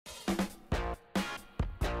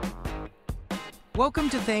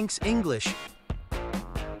Welcome to Thanks English.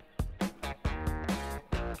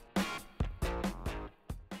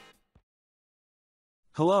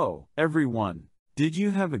 Hello, everyone. Did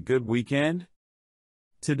you have a good weekend?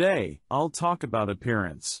 Today, I'll talk about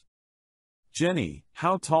appearance. Jenny,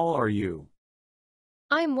 how tall are you?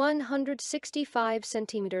 I'm 165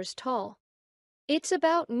 centimeters tall. It's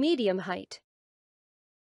about medium height.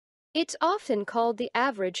 It's often called the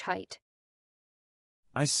average height.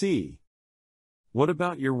 I see. What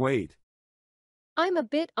about your weight? I'm a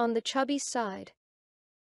bit on the chubby side.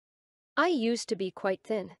 I used to be quite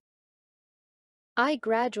thin. I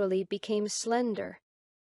gradually became slender.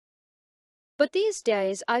 But these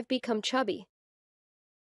days I've become chubby.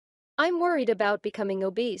 I'm worried about becoming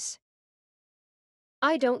obese.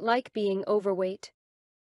 I don't like being overweight.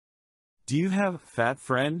 Do you have a fat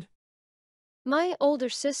friend? My older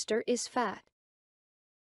sister is fat.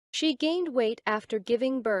 She gained weight after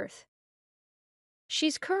giving birth.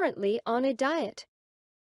 She's currently on a diet.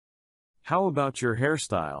 How about your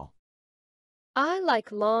hairstyle? I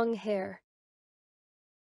like long hair.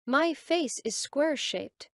 My face is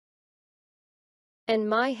square-shaped. And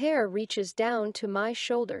my hair reaches down to my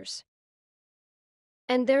shoulders.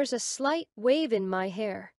 And there's a slight wave in my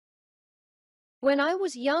hair. When I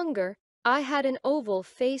was younger, I had an oval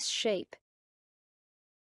face shape.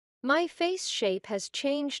 My face shape has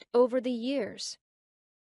changed over the years.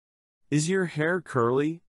 Is your hair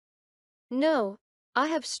curly? No, I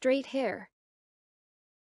have straight hair.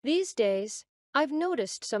 These days, I've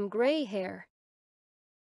noticed some gray hair.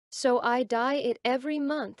 So I dye it every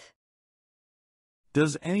month.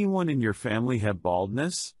 Does anyone in your family have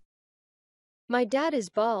baldness? My dad is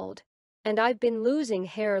bald, and I've been losing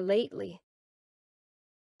hair lately.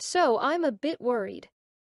 So I'm a bit worried.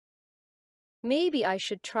 Maybe I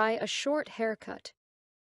should try a short haircut.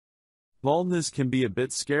 Baldness can be a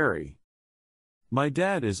bit scary. My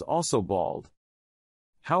dad is also bald.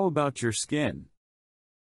 How about your skin?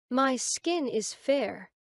 My skin is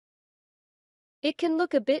fair. It can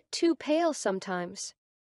look a bit too pale sometimes.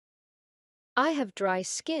 I have dry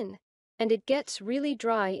skin, and it gets really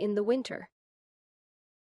dry in the winter.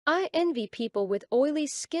 I envy people with oily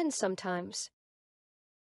skin sometimes.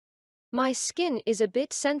 My skin is a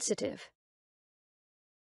bit sensitive.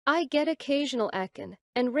 I get occasional acne,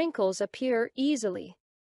 and wrinkles appear easily.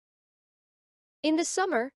 In the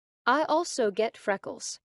summer, I also get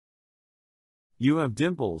freckles. You have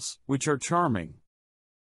dimples, which are charming.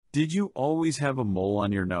 Did you always have a mole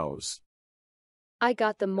on your nose? I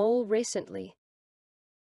got the mole recently.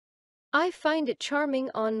 I find it charming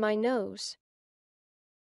on my nose.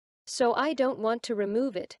 So I don't want to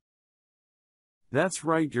remove it. That's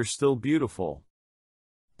right, you're still beautiful.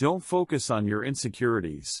 Don't focus on your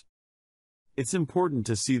insecurities. It's important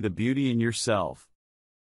to see the beauty in yourself.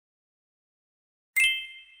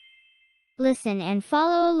 Listen and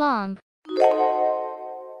follow along.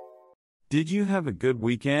 Did you have a good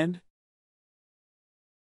weekend?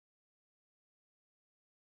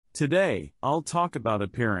 Today, I'll talk about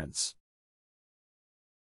appearance.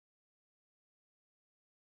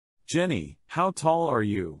 Jenny, how tall are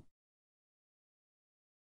you?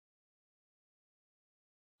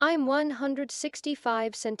 I'm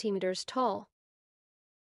 165 centimeters tall.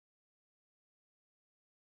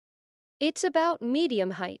 It's about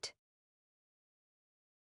medium height.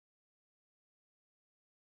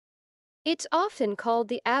 It's often called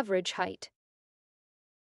the average height.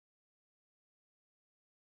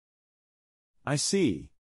 I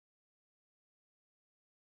see.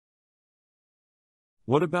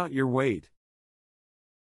 What about your weight?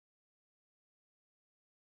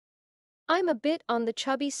 I'm a bit on the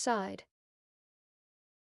chubby side.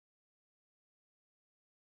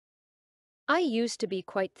 I used to be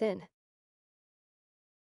quite thin.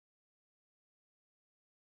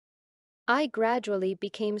 I gradually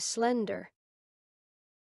became slender.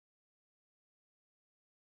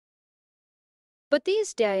 But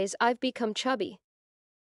these days I've become chubby.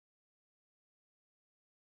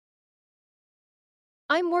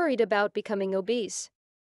 I'm worried about becoming obese.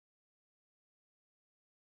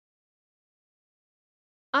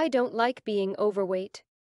 I don't like being overweight.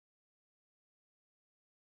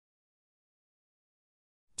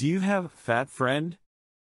 Do you have a fat friend?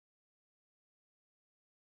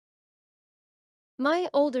 My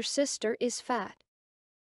older sister is fat.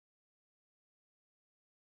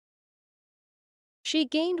 She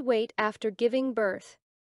gained weight after giving birth.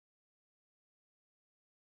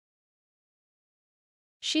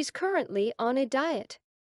 She's currently on a diet.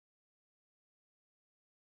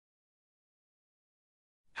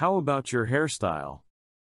 How about your hairstyle?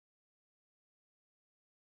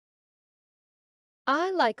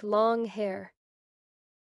 I like long hair.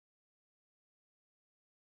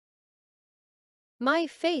 My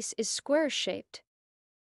face is square-shaped.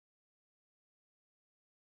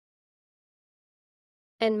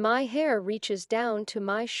 And my hair reaches down to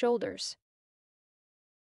my shoulders.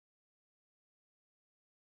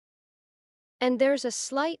 And there's a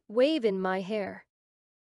slight wave in my hair.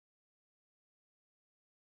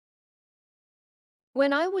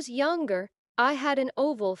 When I was younger, I had an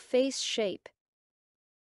oval face shape.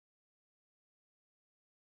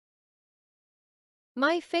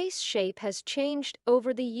 My face shape has changed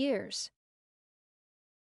over the years.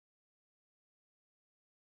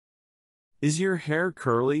 Is your hair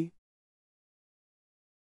curly?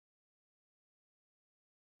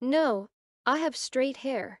 No, I have straight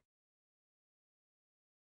hair.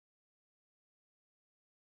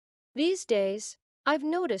 These days, I've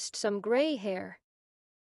noticed some gray hair.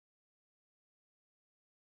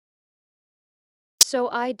 So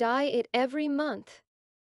I dye it every month.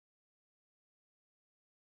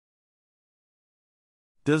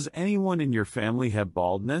 Does anyone in your family have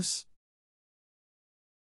baldness?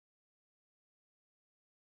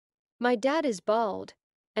 My dad is bald,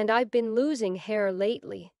 and I've been losing hair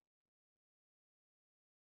lately.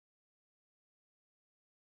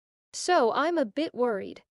 So I'm a bit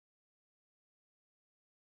worried.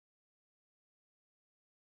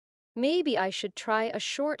 Maybe I should try a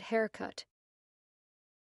short haircut.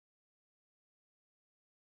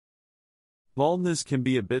 Baldness can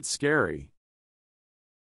be a bit scary.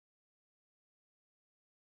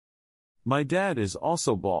 My dad is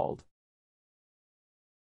also bald.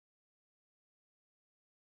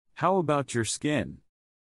 How about your skin?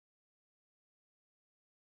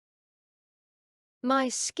 My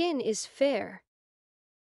skin is fair.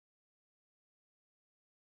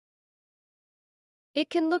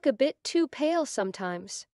 It can look a bit too pale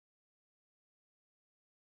sometimes.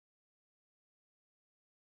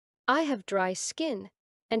 I have dry skin,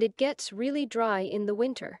 and it gets really dry in the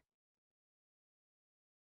winter.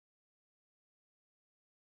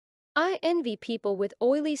 I envy people with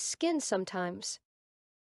oily skin sometimes.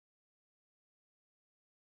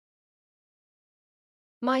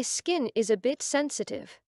 My skin is a bit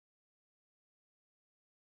sensitive.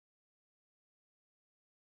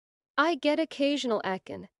 I get occasional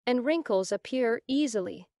acne, and wrinkles appear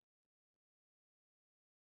easily.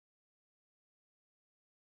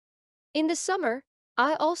 In the summer,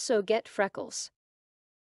 I also get freckles.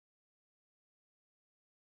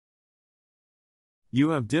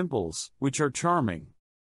 You have dimples, which are charming.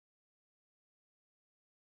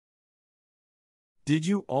 Did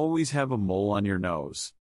you always have a mole on your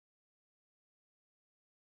nose?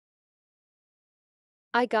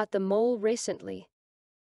 I got the mole recently.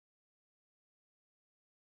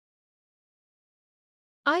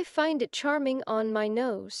 I find it charming on my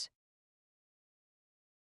nose.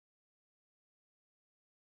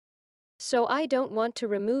 So I don't want to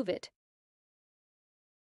remove it.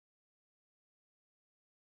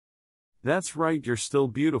 That's right, you're still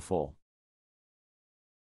beautiful.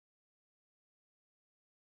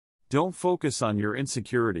 Don't focus on your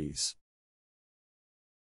insecurities.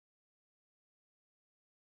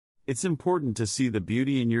 It's important to see the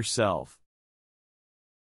beauty in yourself.